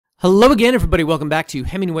Hello again, everybody. Welcome back to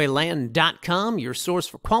HemingwayLand.com, your source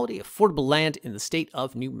for quality, affordable land in the state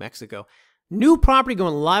of New Mexico. New property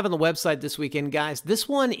going live on the website this weekend, guys. This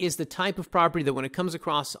one is the type of property that when it comes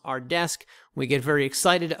across our desk, we get very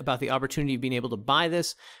excited about the opportunity of being able to buy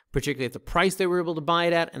this, particularly at the price that we're able to buy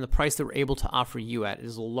it at and the price that we're able to offer you at. It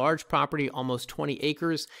is a large property, almost 20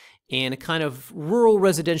 acres, in a kind of rural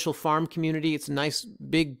residential farm community. It's a nice,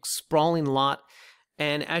 big, sprawling lot.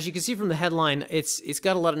 And as you can see from the headline, it's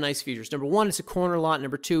got a lot of nice features. Number one, it's a corner lot.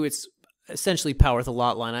 Number two, it's essentially power with a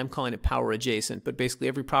lot line. I'm calling it power adjacent, but basically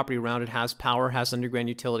every property around it has power, has underground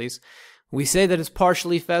utilities. We say that it's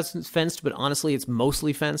partially fenced, but honestly, it's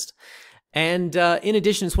mostly fenced. And in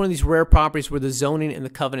addition, it's one of these rare properties where the zoning and the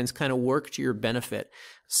covenants kind of work to your benefit.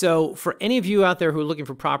 So for any of you out there who are looking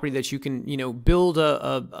for property that you can, build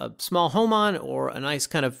a small home on, or a nice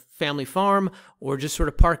kind of family farm, or just sort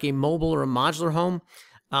of park a mobile or a modular home,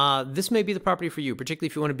 this may be the property for you, particularly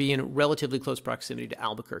if you want to be in relatively close proximity to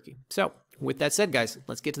Albuquerque. So with that said, guys,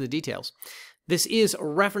 let's get to the details. This is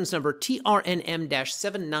reference number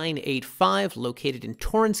TRNM-7985, located in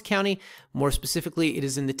Torrance County. More specifically, it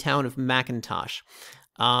is in the town of McIntosh.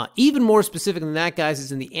 Even more specific than that, guys,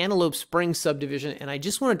 is in the Antelope Springs subdivision, and I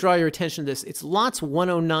just want to draw your attention to this. It's lots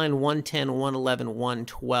 109, 110, 111,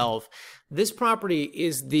 112. This property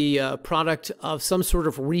is the product of some sort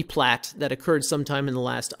of replat that occurred sometime in the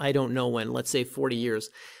last, I don't know when, let's say 40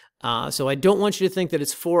 years. So I don't want you to think that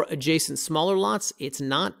it's four adjacent smaller lots. It's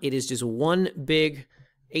not. It is just one big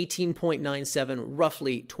 18.97,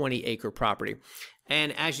 roughly 20 acre property.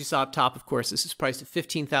 And as you saw up top, of course, this is priced at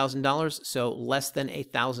 $15,000, so less than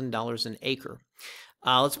 $1,000 an acre.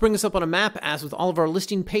 Let's bring this up on a map. As with all of our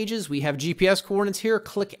listing pages, we have GPS coordinates here.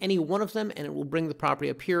 Click any one of them, and it will bring the property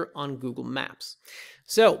up here on Google Maps.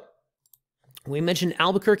 So we mentioned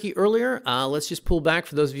Albuquerque earlier. Let's just pull back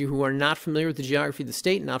for those of you who are not familiar with the geography of the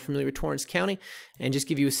state, not familiar with Torrance County, and just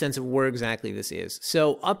give you a sense of where exactly this is.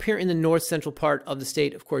 So up here in the north central part of the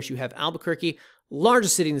state, of course, you have Albuquerque,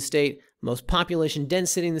 largest city in the state, most population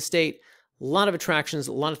dense city in the state, a lot of attractions,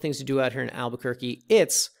 a lot of things to do out here in Albuquerque.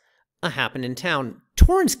 It's a happening town.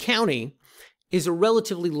 Torrance County is a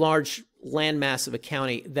relatively large landmass of a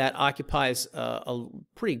county that occupies a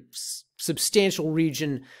pretty substantial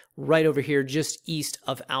region right over here just east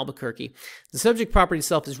of Albuquerque. The subject property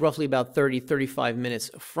itself is roughly about 35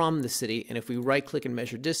 minutes from the city, and if we right-click and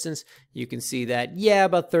measure distance, you can see that, yeah,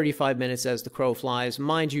 about 35 minutes as the crow flies.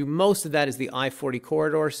 Mind you, most of that is the I-40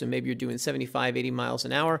 corridor, so maybe you're doing 75, 80 miles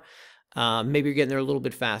an hour. Maybe you're getting there a little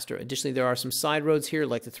bit faster. Additionally, there are some side roads here,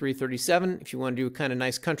 like the 337. If you want to do a kind of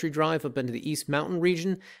nice country drive up into the East Mountain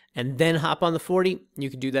region and then hop on the 40,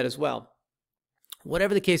 you can do that as well.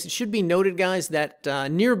 Whatever the case, it should be noted, guys, that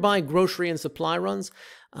nearby grocery and supply runs,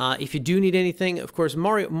 if you do need anything, of course,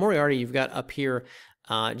 Moriarty you've got up here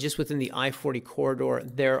just within the I-40 corridor.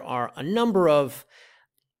 There are a number of,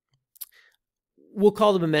 we'll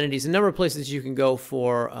call them amenities, a number of places you can go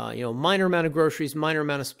for, minor amount of groceries, minor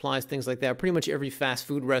amount of supplies, things like that. Pretty much every fast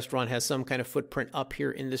food restaurant has some kind of footprint up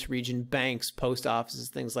here in this region, banks, post offices,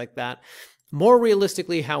 things like that. More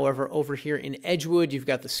realistically, however, over here in Edgewood, you've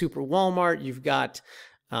got the Super Walmart, you've got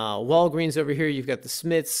Walgreens over here, you've got the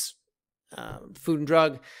Smith's, Food and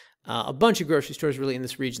Drug, a bunch of grocery stores really in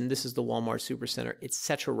this region. This is the Walmart Supercenter,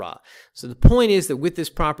 etc. So the point is that with this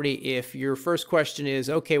property, if your first question is,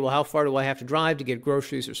 okay, well, how far do I have to drive to get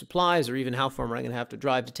groceries or supplies, or even how far am I going to have to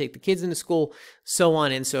drive to take the kids into school, so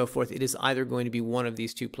on and so forth, it is either going to be one of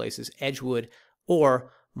these two places, Edgewood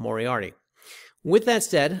or Moriarty. With that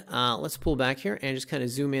said, let's pull back here and just kind of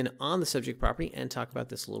zoom in on the subject property and talk about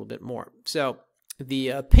this a little bit more. So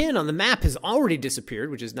the pin on the map has already disappeared,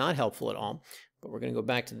 which is not helpful at all. But we're going to go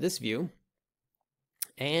back to this view,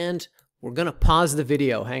 and we're going to pause the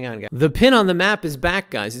video. Hang on, guys. The pin on the map is back,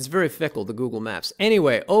 guys. It's very fickle, the Google Maps.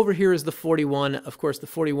 Anyway, over here is the 41. Of course, the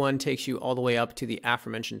 41 takes you all the way up to the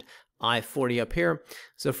aforementioned I-40 up here.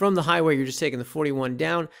 So from the highway, you're just taking the 41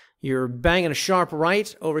 down. You're banging a sharp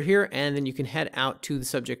right over here, and then you can head out to the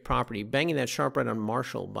subject property. Banging that sharp right on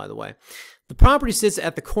Marshall, by the way. The property sits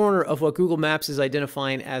at the corner of what Google Maps is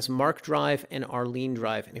identifying as Mark Drive and Arlene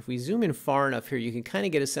Drive. And if we zoom in far enough here, you can kind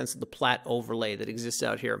of get a sense of the plat overlay that exists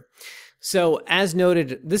out here. So as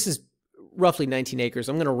noted, this is roughly 19 acres.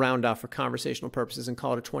 I'm going to round off for conversational purposes and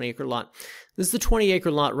call it a 20-acre lot. This is the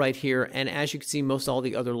 20-acre lot right here, and as you can see, most all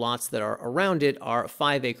the other lots that are around it are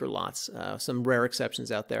 5-acre lots. Some rare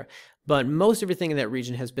exceptions out there. But most everything in that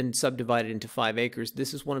region has been subdivided into 5 acres.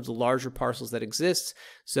 This is one of the larger parcels that exists.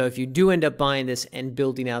 So if you do end up buying this and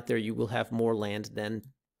building out there, you will have more land than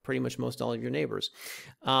pretty much most all of your neighbors.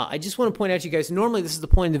 I just want to point out to you guys, normally this is the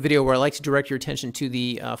point in the video where I like to direct your attention to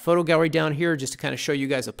the photo gallery down here just to kind of show you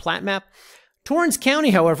guys a plat map. Torrance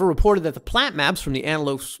County, however, reported that the plat maps from the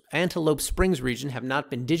Antelope Springs region have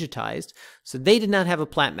not been digitized, so they did not have a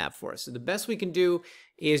plat map for us. So the best we can do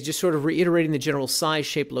is just sort of reiterating the general size,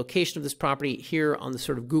 shape, location of this property here on the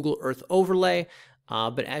sort of Google Earth overlay.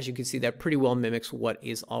 But as you can see, that pretty well mimics what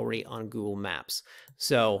is already on Google Maps.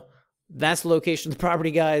 So that's the location of the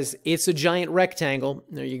property, guys. It's a giant rectangle.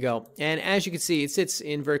 There you go. And as you can see, it sits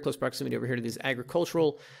in very close proximity over here to these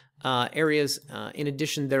agricultural areas. In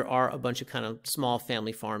addition, there are a bunch of kind of small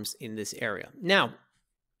family farms in this area. Now,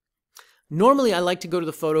 normally I like to go to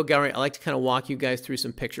the photo gallery. I like to kind of walk you guys through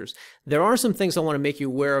some pictures. There are some things I want to make you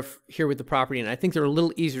aware of here with the property, and I think they're a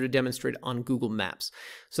little easier to demonstrate on Google Maps.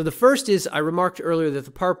 So the first is, I remarked earlier that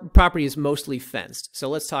the property is mostly fenced. So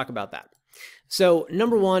let's talk about that. So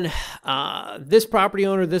number one, this property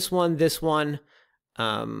owner, this one,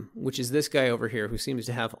 which is this guy over here who seems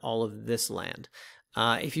to have all of this land.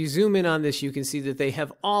 If you zoom in on this, you can see that they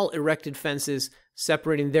have all erected fences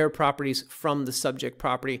separating their properties from the subject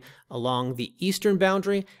property along the eastern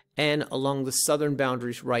boundary and along the southern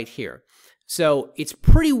boundaries right here. So it's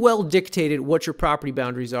pretty well dictated what your property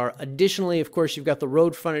boundaries are. Additionally, of course, you've got the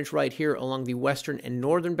road frontage right here along the western and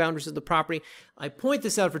northern boundaries of the property. I point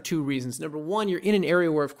this out for two reasons. Number one, you're in an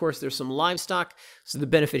area where, of course, there's some livestock. So the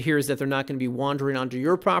benefit here is that they're not going to be wandering onto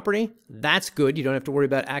your property. That's good. You don't have to worry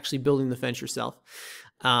about actually building the fence yourself.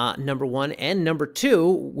 Number one. And number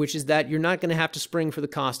two, which is that you're not going to have to spring for the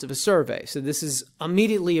cost of a survey. So this is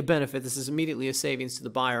immediately a benefit. This is immediately a savings to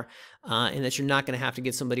the buyer, in that you're not going to have to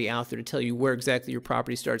get somebody out there to tell you where exactly your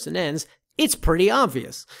property starts and ends. It's pretty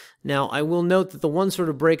obvious. Now, I will note that the one sort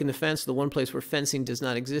of break in the fence, the one place where fencing does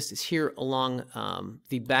not exist, is here along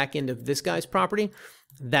the back end of this guy's property.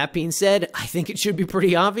 That being said, I think it should be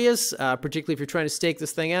pretty obvious, particularly if you're trying to stake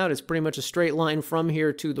this thing out. It's pretty much a straight line from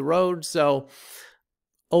here to the road. So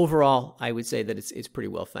overall, I would say that it's pretty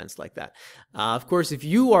well fenced like that. Of course, if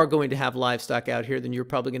you are going to have livestock out here, then you're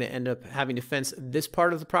probably going to end up having to fence this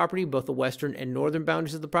part of the property, both the western and northern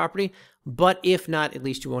boundaries of the property. But if not, at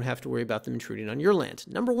least you won't have to worry about them intruding on your land.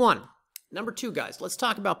 Number one. Number two, guys, let's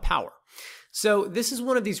talk about power. So this is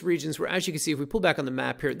one of these regions where, as you can see, if we pull back on the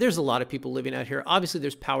map here, there's a lot of people living out here. Obviously,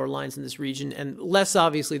 there's power lines in this region, and less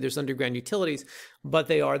obviously, there's underground utilities, but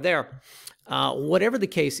they are there. Whatever the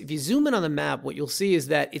case, if you zoom in on the map, what you'll see is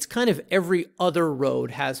that it's kind of every other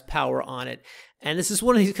road has power on it. And this is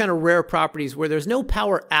one of these kind of rare properties where there's no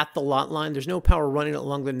power at the lot line. There's no power running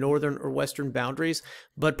along the northern or western boundaries,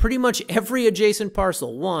 but pretty much every adjacent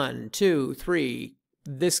parcel, 1, 2, 3,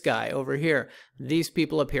 this guy over here, these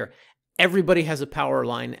people up here, everybody has a power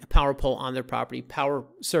line, a power pole on their property, power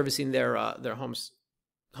servicing their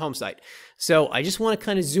home site. So I just want to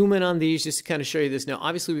kind of zoom in on these just to kind of show you this. Now,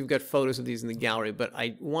 obviously, we've got photos of these in the gallery, but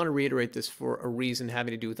I want to reiterate this for a reason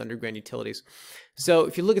having to do with underground utilities. So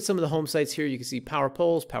if you look at some of the home sites here, you can see power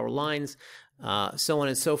poles, power lines, so on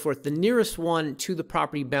and so forth. The nearest one to the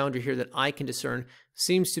property boundary here that I can discern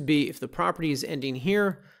seems to be, if the property is ending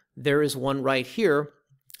here, there is one right here,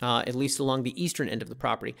 at least along the eastern end of the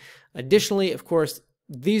property. Additionally, of course,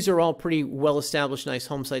 these are all pretty well-established, nice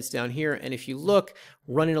home sites down here. And if you look,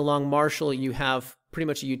 running along Marshall, you have pretty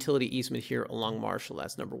much a utility easement here along Marshall.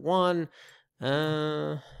 That's number one.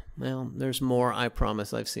 Well, there's more, I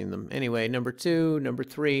promise. I've seen them. Anyway, number two, number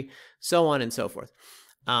three, so on and so forth.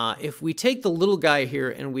 If we take the little guy here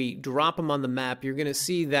and we drop him on the map, you're going to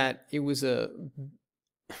see that it was a...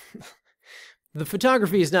 The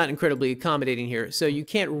photography is not incredibly accommodating here, so you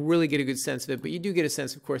can't really get a good sense of it, but you do get a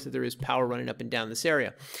sense, of course, that there is power running up and down this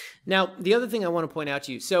area. Now, the other thing I want to point out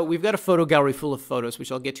to you, so we've got a photo gallery full of photos, which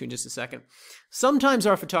I'll get to in just a second. Sometimes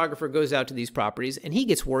our photographer goes out to these properties, and he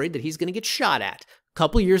gets worried that he's going to get shot at. A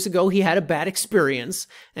couple years ago, he had a bad experience,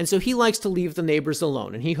 and so he likes to leave the neighbors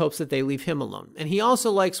alone, and he hopes that they leave him alone. And he also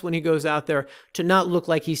likes, when he goes out there, to not look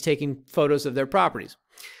like he's taking photos of their properties.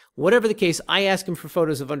 Whatever the case, I ask him for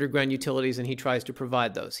photos of underground utilities, and he tries to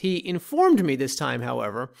provide those. He informed me this time,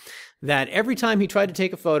 however, that every time he tried to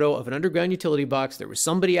take a photo of an underground utility box, there was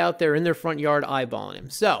somebody out there in their front yard eyeballing him.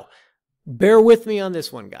 So, bear with me on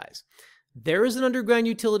this one, guys. There is an underground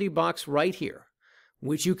utility box right here,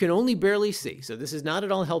 which you can only barely see. So this is not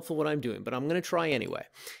at all helpful what I'm doing, but I'm going to try anyway.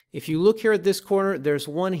 If you look here at this corner, there's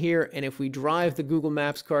one here, and if we drive the Google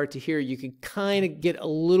Maps card to here, you can kind of get a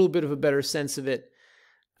little bit of a better sense of it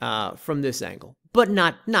from this angle, but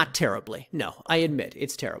not terribly. No, I admit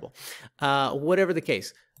it's terrible. Whatever the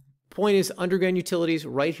case, point is underground utilities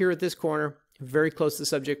right here at this corner, very close to the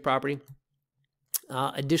subject property.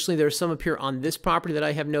 Additionally, there are some up here on this property that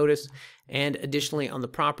I have noticed, and additionally on the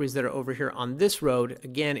properties that are over here on this road.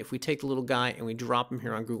 Again, if we take the little guy and we drop him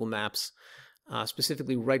here on Google Maps,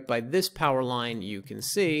 specifically right by this power line, you can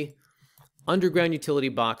see underground utility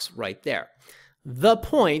box right there. The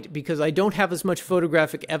point, because I don't have as much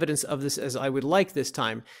photographic evidence of this as I would like this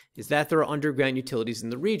time, is that there are underground utilities in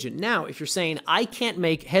the region. Now, if you're saying, I can't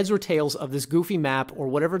make heads or tails of this goofy map or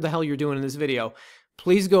whatever the hell you're doing in this video,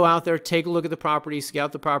 please go out there, take a look at the property,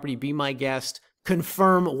 scout the property, be my guest,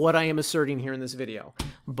 confirm what I am asserting here in this video.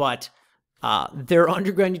 But there are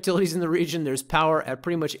underground utilities in the region. There's power at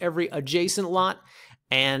pretty much every adjacent lot.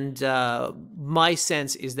 And my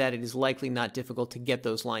sense is that it is likely not difficult to get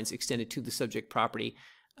those lines extended to the subject property.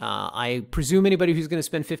 I presume anybody who's going to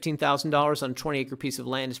spend $15,000 on a 20-acre piece of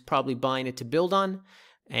land is probably buying it to build on.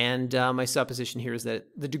 And my supposition here is that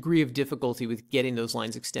the degree of difficulty with getting those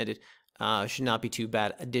lines extended should not be too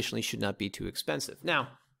bad. Additionally, should not be too expensive. Now,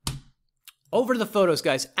 over to the photos,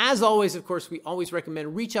 guys. As always, of course, we always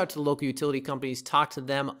recommend reach out to the local utility companies, talk to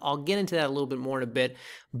them. I'll get into that a little bit more in a bit.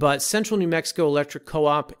 But Central New Mexico Electric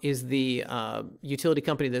Co-op is the utility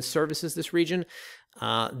company that services this region.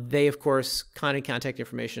 They, of course, contact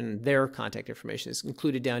information. Their contact information is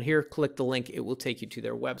included down here. Click the link. It will take you to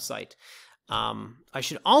their website. I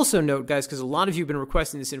should also note, guys, because a lot of you have been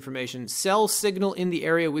requesting this information, cell signal in the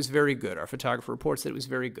area was very good. Our photographer reports that it was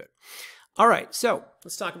very good. All right, so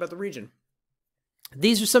let's talk about the region.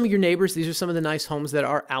 These are some of your neighbors. These are some of the nice homes that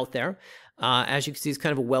are out there. As you can see, it's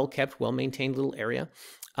kind of a well-kept, well-maintained little area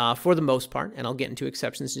for the most part, and I'll get into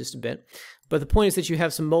exceptions in just a bit. But the point is that you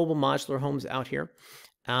have some mobile modular homes out here.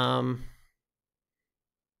 There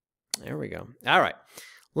we go. All right.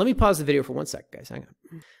 Let me pause the video for 1 second, guys. Hang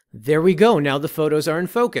on. There we go. Now the photos are in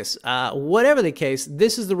focus. Whatever the case,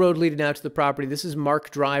 this is the road leading out to the property. This is Mark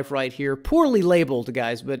Drive right here. Poorly labeled,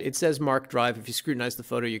 guys, but it says Mark Drive. If you scrutinize the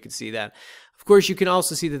photo, you can see that. Of course, you can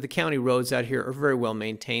also see that the county roads out here are very well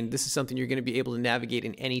maintained. This is something you're going to be able to navigate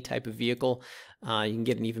in any type of vehicle. You can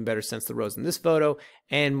get an even better sense of the roads in this photo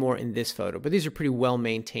and more in this photo. But these are pretty well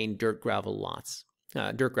maintained dirt gravel lots.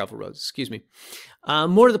 Dirt gravel roads, excuse me.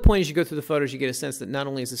 More to the point, as you go through the photos, you get a sense that not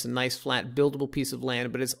only is this a nice, flat, buildable piece of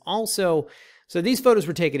land, but it's also... So these photos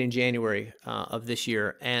were taken in January of this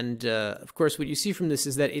year, and of course what you see from this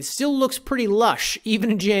is that it still looks pretty lush, even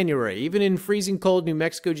in January, even in freezing cold New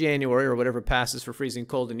Mexico January, or whatever passes for freezing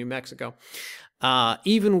cold in New Mexico.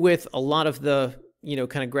 Even with a lot of the,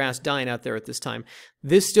 kind of grass dying out there at this time,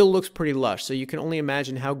 this still looks pretty lush. So you can only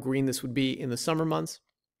imagine how green this would be in the summer months,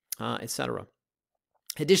 etc.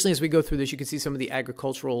 Additionally, as we go through this, you can see some of the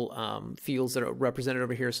agricultural fields that are represented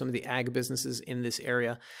over here, some of the ag businesses in this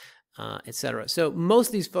area, etc. So most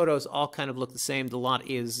of these photos all kind of look the same. The lot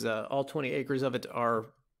is, all 20 acres of it are,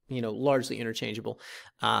 largely interchangeable.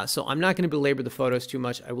 So I'm not going to belabor the photos too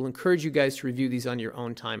much. I will encourage you guys to review these on your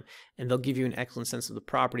own time, and they'll give you an excellent sense of the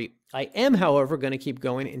property. I am, however, going to keep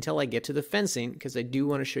going until I get to the fencing, because I do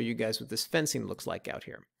want to show you guys what this fencing looks like out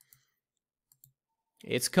here.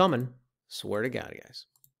 It's coming. Swear to God, guys.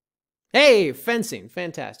 Hey, fencing.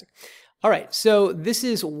 Fantastic. All right, so this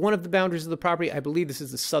is one of the boundaries of the property. I believe this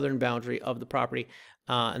is the southern boundary of the property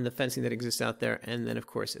and the fencing that exists out there. And then, of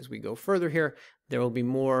course, as we go further here, there will be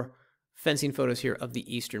more fencing photos here of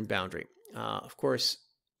the eastern boundary. Of course,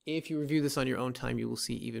 if you review this on your own time, you will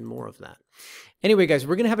see even more of that. Anyway, guys,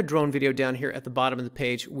 we're going to have a drone video down here at the bottom of the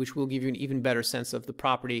page, which will give you an even better sense of the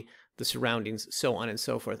property, the surroundings, so on and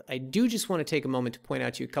so forth. I do just want to take a moment to point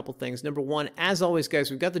out to you a couple things. Number one, as always, guys,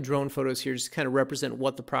 we've got the drone photos here just to kind of represent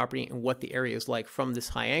what the property and what the area is like from this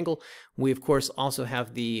high angle. We, of course, also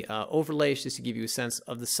have the overlays just to give you a sense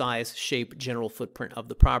of the size, shape, general footprint of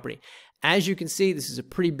the property. As you can see, this is a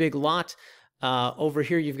pretty big lot. Over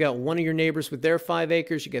here, you've got one of your neighbors with their 5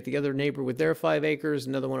 acres. You get the other neighbor with their 5 acres,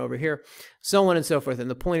 another one over here, so on and so forth. And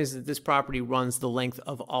the point is that this property runs the length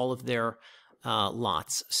of all of their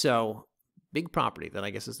lots. So big property, that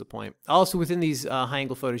I guess is the point. Also, within these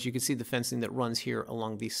high-angle photos, you can see the fencing that runs here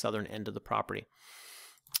along the southern end of the property.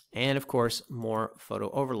 And, of course, more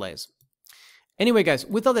photo overlays. Anyway, guys,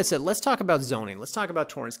 with all that said, let's talk about zoning. Let's talk about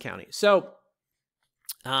Torrance County. So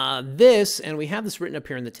this, and we have this written up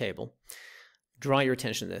here in the table, draw your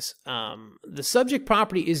attention to this. The subject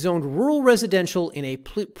property is zoned rural residential in a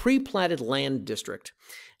pre-platted land district.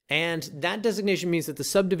 And that designation means that the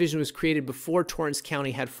subdivision was created before Torrance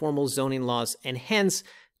County had formal zoning laws, and hence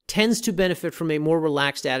tends to benefit from a more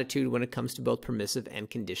relaxed attitude when it comes to both permissive and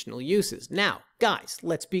conditional uses. Now, guys,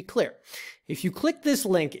 let's be clear. If you click this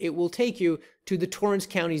link, it will take you to the Torrance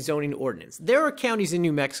County zoning ordinance. There are counties in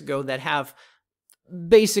New Mexico that have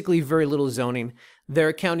basically very little zoning. There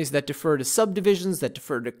are counties that defer to subdivisions, that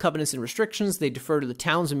defer to covenants and restrictions. They defer to the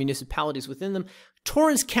towns and municipalities within them.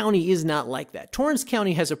 Torrance County is not like that. Torrance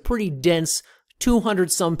County has a pretty dense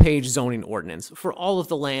 200-some page zoning ordinance for all of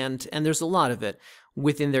the land, and there's a lot of it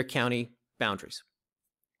within their county boundaries.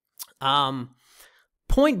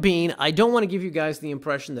 Point being, I don't want to give you guys the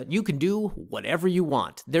impression that you can do whatever you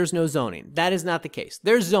want. There's no zoning. That is not the case.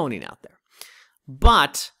 There's zoning out there.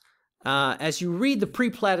 But as you read the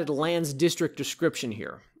pre-platted lands district description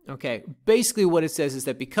here, okay, basically what it says is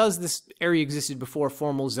that because this area existed before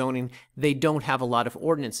formal zoning, they don't have a lot of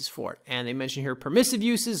ordinances for it. And they mention here permissive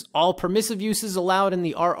uses, all permissive uses allowed in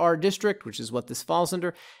the RR district, which is what this falls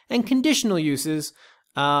under, and conditional uses,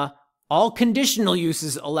 all conditional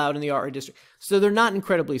uses allowed in the RR district. So they're not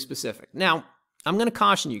incredibly specific. Now, I'm going to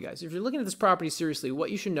caution you guys. If you're looking at this property seriously, what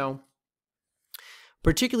you should know,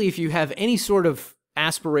 particularly if you have any sort of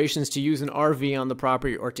aspirations to use an RV on the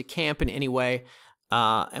property or to camp in any way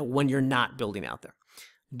when you're not building out there.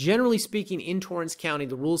 Generally speaking, in Torrance County,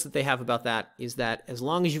 the rules that they have about that is that as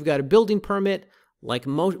long as you've got a building permit, like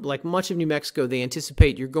much of New Mexico, they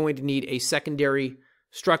anticipate you're going to need a secondary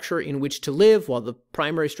structure in which to live while the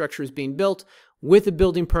primary structure is being built. With a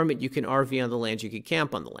building permit, you can RV on the land, you can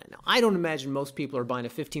camp on the land. Now, I don't imagine most people are buying a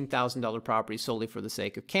 $15,000 property solely for the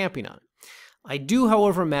sake of camping on it. I do,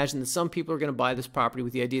 however, imagine that some people are going to buy this property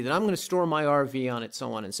with the idea that I'm going to store my RV on it,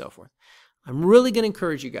 so on and so forth. I'm really going to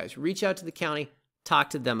encourage you guys, reach out to the county, talk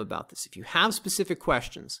to them about this. If you have specific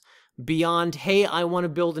questions beyond, hey, I want to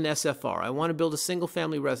build an SFR, I want to build a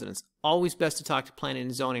single-family residence, always best to talk to planning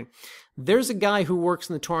and zoning. There's a guy who works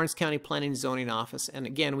in the Torrance County Planning and Zoning Office, and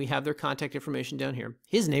again, we have their contact information down here.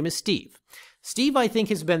 His name is Steve. Steve, I think,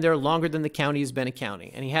 has been there longer than the county has been a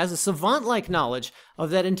county, and he has a savant-like knowledge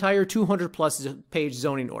of that entire 200-plus page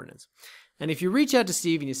zoning ordinance. And if you reach out to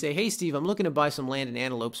Steve and you say, hey, Steve, I'm looking to buy some land in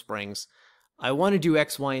Antelope Springs. I want to do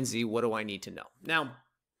X, Y, and Z. What do I need to know? Now,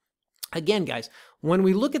 again, guys, when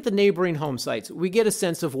we look at the neighboring home sites, we get a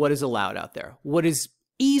sense of what is allowed out there, what is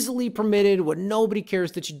easily permitted, what nobody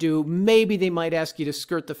cares that you do. Maybe they might ask you to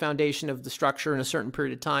skirt the foundation of the structure in a certain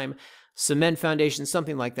period of time, cement foundation,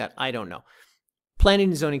 something like that. I don't know. Planning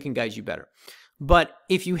and zoning can guide you better. But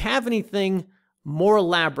if you have anything more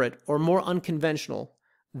elaborate or more unconventional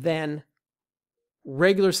than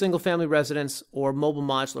regular single-family residence or mobile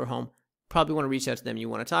modular home, probably want to reach out to them. You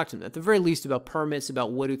want to talk to them, at the very least, about permits,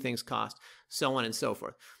 about what do things cost, so on and so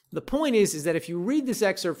forth. The point is that if you read this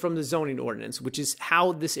excerpt from the zoning ordinance, which is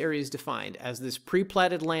how this area is defined as this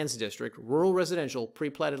pre-platted lands district, rural residential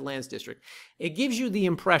pre-platted lands district, it gives you the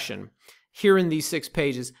impression here in these 6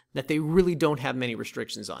 pages that they really don't have many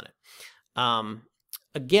restrictions on it.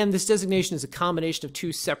 Again, this designation is a combination of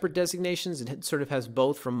 2 separate designations. It sort of has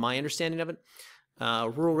both from my understanding of it.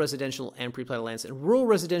 Rural residential and pre-platted lands. And rural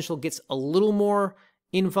residential gets a little more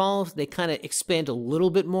involved. They kind of expand a little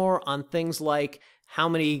bit more on things like how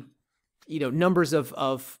many, numbers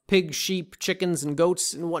of pigs, sheep, chickens, and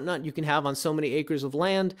goats and whatnot you can have on so many acres of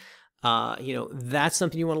land. That's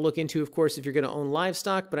something you want to look into, of course, if you're going to own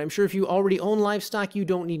livestock. But I'm sure if you already own livestock, you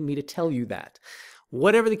don't need me to tell you that.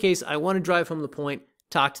 Whatever the case, I want to drive home the point,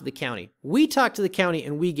 talk to the county. We talk to the county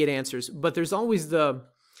and we get answers, but there's always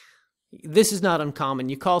this is not uncommon.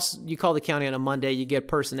 You call the county on a Monday, you get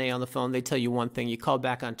person A on the phone, they tell you one thing. You call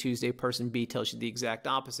back on Tuesday, person B tells you the exact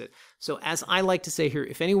opposite. So as I like to say here,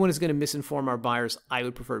 if anyone is going to misinform our buyers, I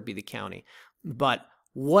would prefer to be the county. But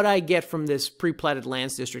what I get from this pre-platted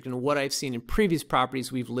lands district and what I've seen in previous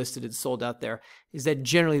properties we've listed and sold out there is that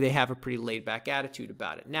generally they have a pretty laid-back attitude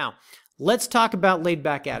about it. Now, let's talk about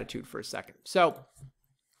laid-back attitude for a second. So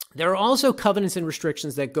there are also covenants and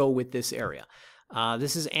restrictions that go with this area.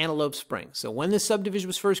 This is Antelope Springs. So when this subdivision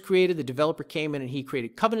was first created, the developer came in and he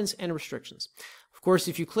created covenants and restrictions. Of course,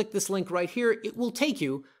 if you click this link right here, it will take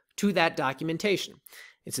you to that documentation.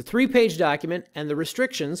 It's a 3-page document, and the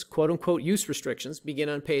restrictions, quote-unquote use restrictions, begin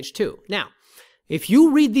on page 2. Now, if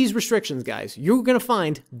you read these restrictions, guys, you're going to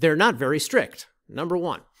find they're not very strict, number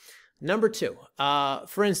 1. Number 2,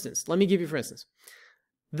 for instance, let me give you for instance.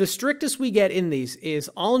 The strictest we get in these is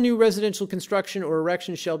all new residential construction or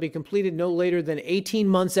erection shall be completed no later than 18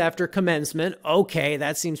 months after commencement. Okay,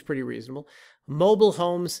 that seems pretty reasonable. Mobile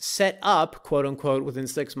homes set up, quote unquote, within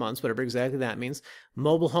 6 months, whatever exactly that means.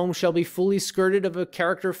 Mobile homes shall be fully skirted of a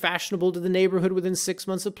character fashionable to the neighborhood within 6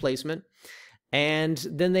 months of placement. And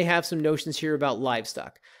then they have some notions here about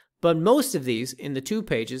livestock. But most of these in the 2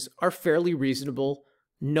 pages are fairly reasonable,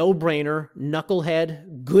 no-brainer,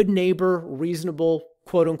 knucklehead, good neighbor, reasonable,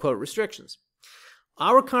 quote-unquote restrictions.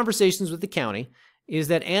 Our conversations with the county is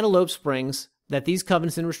that Antelope Springs, that these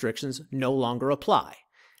covenants and restrictions no longer apply.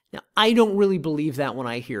 Now, I don't really believe that when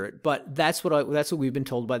I hear it, but that's what we've been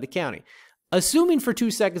told by the county. Assuming for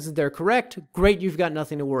 2 seconds that they're correct, great, you've got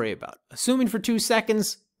nothing to worry about. Assuming for 2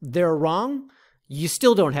 seconds they're wrong, you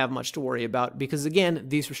still don't have much to worry about because, again,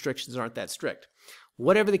 these restrictions aren't that strict.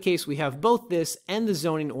 Whatever the case, we have both this and the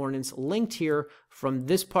zoning ordinance linked here from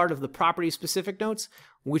this part of the property-specific notes,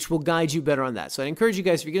 which will guide you better on that. So I'd encourage you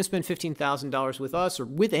guys, if you're going to spend $15,000 with us or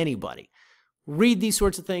with anybody, read these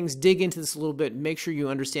sorts of things, dig into this a little bit, make sure you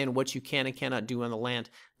understand what you can and cannot do on the land.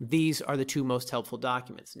 These are the 2 most helpful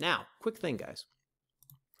documents. Now, quick thing, guys.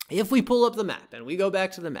 If we pull up the map and we go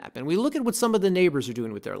back to the map and we look at what some of the neighbors are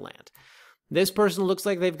doing with their land, this person looks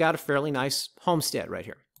like they've got a fairly nice homestead right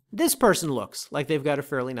here. This person looks like they've got a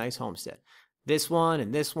fairly nice homestead. This one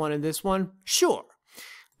and this one and this one, sure.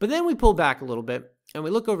 But then we pull back a little bit and we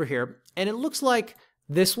look over here and it looks like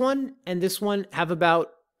this one and this one have about,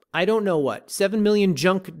 I don't know what, 7 million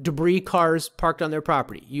junk debris cars parked on their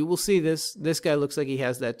property. You will see this. This guy looks like he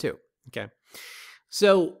has that too. Okay.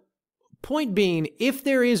 So point being, if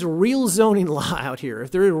there is real zoning law out here,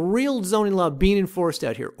 if there is real zoning law being enforced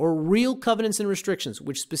out here, or real covenants and restrictions,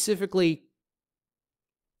 which specifically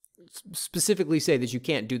say that you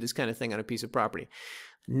can't do this kind of thing on a piece of property,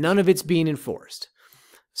 none of it's being enforced.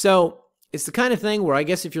 So it's the kind of thing where I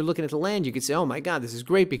guess if you're looking at the land, you could say, oh my God, this is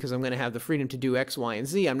great because I'm going to have the freedom to do X, Y, and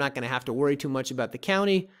Z. I'm not going to have to worry too much about the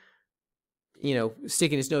county,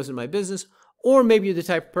 sticking his nose in my business. Or maybe you're the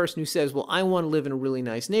type of person who says, well, I want to live in a really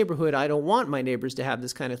nice neighborhood. I don't want my neighbors to have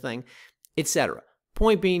this kind of thing, etc.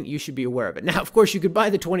 Point being, you should be aware of it. Now, of course, you could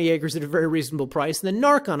buy the 20 acres at a very reasonable price and then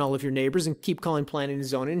narc on all of your neighbors and keep calling planning and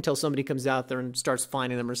zoning until somebody comes out there and starts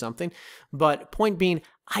fining them or something. But point being,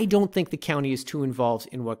 I don't think the county is too involved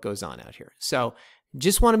in what goes on out here. So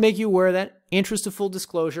just want to make you aware of that. Interest of full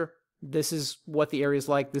disclosure. This is what the area is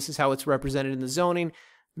like. This is how it's represented in the zoning.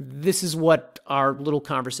 This is what our little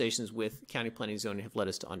conversations with county planning and zoning have led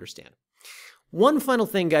us to understand. One final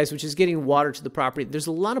thing, guys, which is getting water to the property. There's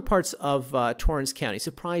a lot of parts of Torrance County,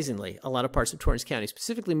 surprisingly, a lot of parts of Torrance County,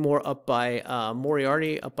 specifically more up by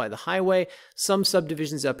Moriarty, up by the highway, some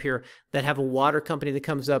subdivisions up here that have a water company that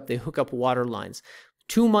comes up. They hook up water lines.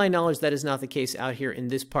 To my knowledge, that is not the case out here in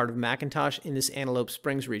this part of McIntosh, in this Antelope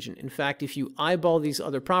Springs region. In fact, if you eyeball these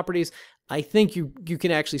other properties, I think you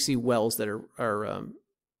can actually see wells that are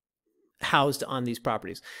housed on these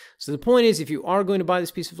properties. So the point is, if you are going to buy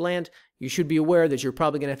this piece of land, you should be aware that you're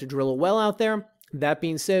probably going to have to drill a well out there. That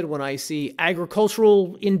being said, when I see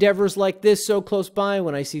agricultural endeavors like this so close by,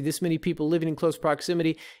 when I see this many people living in close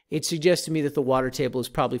proximity, it suggests to me that the water table is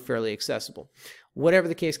probably fairly accessible. Whatever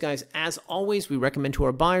the case, guys, as always, we recommend to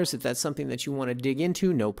our buyers, if that's something that you want to dig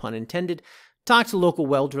into, no pun intended, talk to local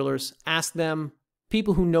well drillers, ask them,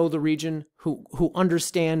 people who know the region, who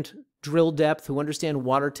understand drill depth, who understand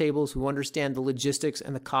water tables, who understand the logistics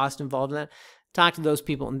and the cost involved in that. Talk to those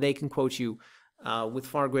people and they can quote you with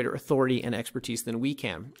far greater authority and expertise than we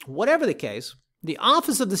can. Whatever the case, the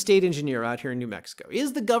Office of the State Engineer out here in New Mexico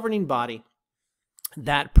is the governing body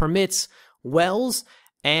that permits wells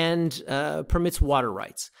and permits water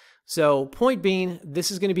rights. So point being,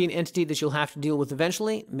 this is going to be an entity that you'll have to deal with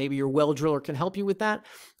eventually. Maybe your well driller can help you with that,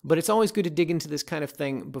 but it's always good to dig into this kind of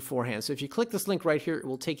thing beforehand. So if you click this link right here, it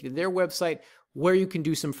will take you to their website where you can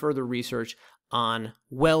do some further research on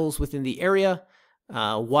wells within the area,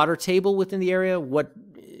 water table within the area.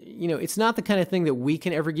 It's not the kind of thing that we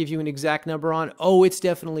can ever give you an exact number on. Oh, it's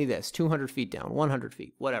definitely this, 200 feet down, 100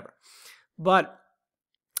 feet, whatever. But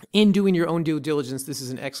in doing your own due diligence, this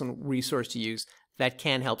is an excellent resource to use that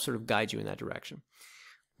can help sort of guide you in that direction.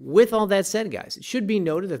 With all that said, guys, it should be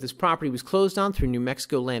noted that this property was closed on through New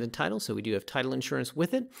Mexico Land and Title, so we do have title insurance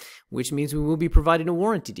with it, which means we will be providing a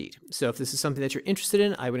warranty deed. So if this is something that you're interested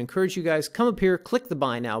in, I would encourage you guys, come up here, click the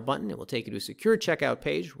Buy Now button. It will take you to a secure checkout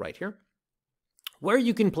page right here, where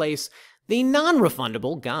you can place the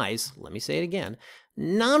non-refundable, guys, let me say it again,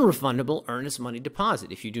 non-refundable earnest money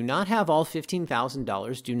deposit. If you do not have all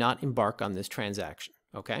 $15,000, do not embark on this transaction,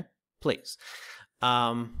 okay? Please.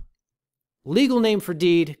 Legal name for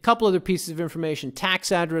deed, couple other pieces of information,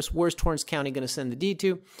 tax address, where's Torrance County going to send the deed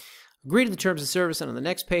to, agree to the terms of service, and on the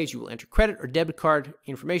next page you will enter credit or debit card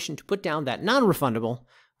information to put down that non-refundable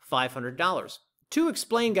 $500. To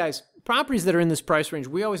explain, guys, properties that are in this price range,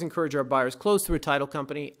 we always encourage our buyers close through a title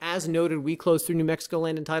company. As noted, we close through New Mexico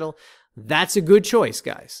Land and Title. That's a good choice,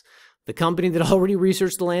 guys. The company that already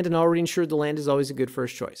researched the land and already insured the land is always a good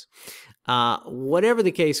first choice. Whatever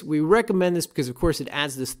the case, we recommend this because, of course, it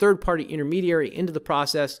adds this third-party intermediary into the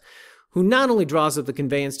process who not only draws up the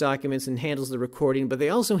conveyance documents and handles the recording, but they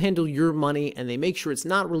also handle your money and they make sure it's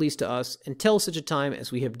not released to us until such a time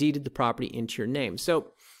as we have deeded the property into your name. So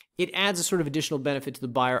it adds a sort of additional benefit to the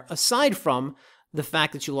buyer, aside from the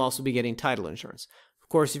fact that you'll also be getting title insurance. Of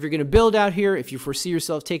course, if you're going to build out here, if you foresee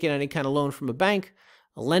yourself taking any kind of loan from a bank,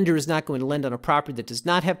 a lender is not going to lend on a property that does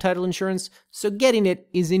not have title insurance, so getting it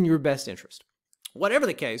is in your best interest. Whatever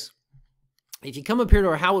the case, if you come up here to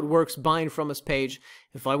our How It Works Buying From Us page,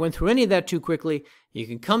 if I went through any of that too quickly, you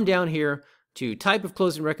can come down here to type of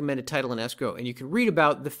closing recommended title and escrow, and you can read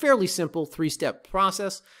about the fairly simple 3-step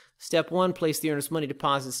process. Step 1, place the earnest money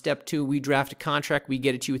deposit. Step 2, we draft a contract. We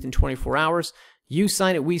get it to you within 24 hours. You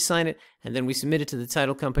sign it, we sign it, and then we submit it to the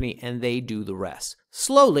title company, and they do the rest.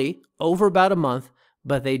 Slowly, over about a month,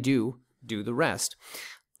 but they do the rest.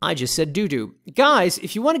 I just said do. Guys,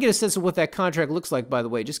 if you want to get a sense of what that contract looks like, by the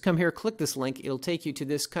way, just come here, click this link. It'll take you to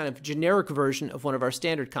this kind of generic version of one of our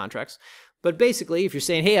standard contracts. But basically, if you're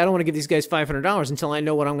saying, hey, I don't want to give these guys $500 until I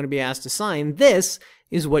know what I'm going to be asked to sign, this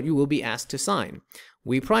is what you will be asked to sign.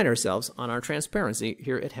 We pride ourselves on our transparency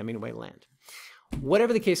here at Hemingway Land.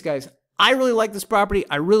 Whatever the case, guys, I really like this property.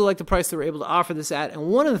 I really like the price they were able to offer this at. And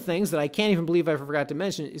one of the things that I can't even believe I forgot to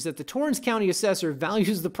mention is that the Torrance County Assessor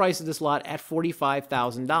values the price of this lot at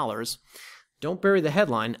 $45,000. Don't bury the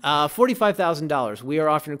headline. $45,000. We are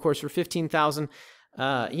offering, of course, for $15,000.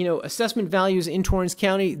 Assessment values in Torrance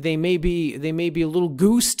County, they may be a little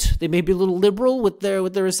goosed. They may be a little liberal with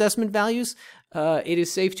their assessment values. It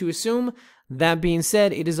is safe to assume. That being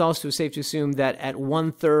said, it is also safe to assume that at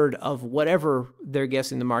 1/3 of whatever they're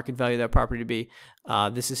guessing the market value of that property to be,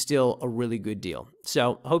 this is still a really good deal.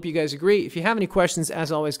 So I hope you guys agree. If you have any questions,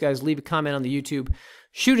 as always, guys, leave a comment on the YouTube.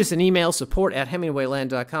 Shoot us an email,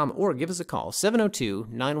 support@hemingwayland.com, or give us a call,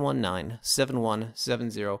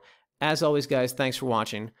 702-919-7170. As always, guys, thanks for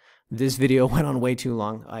watching. This video went on way too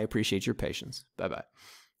long. I appreciate your patience. Bye-bye.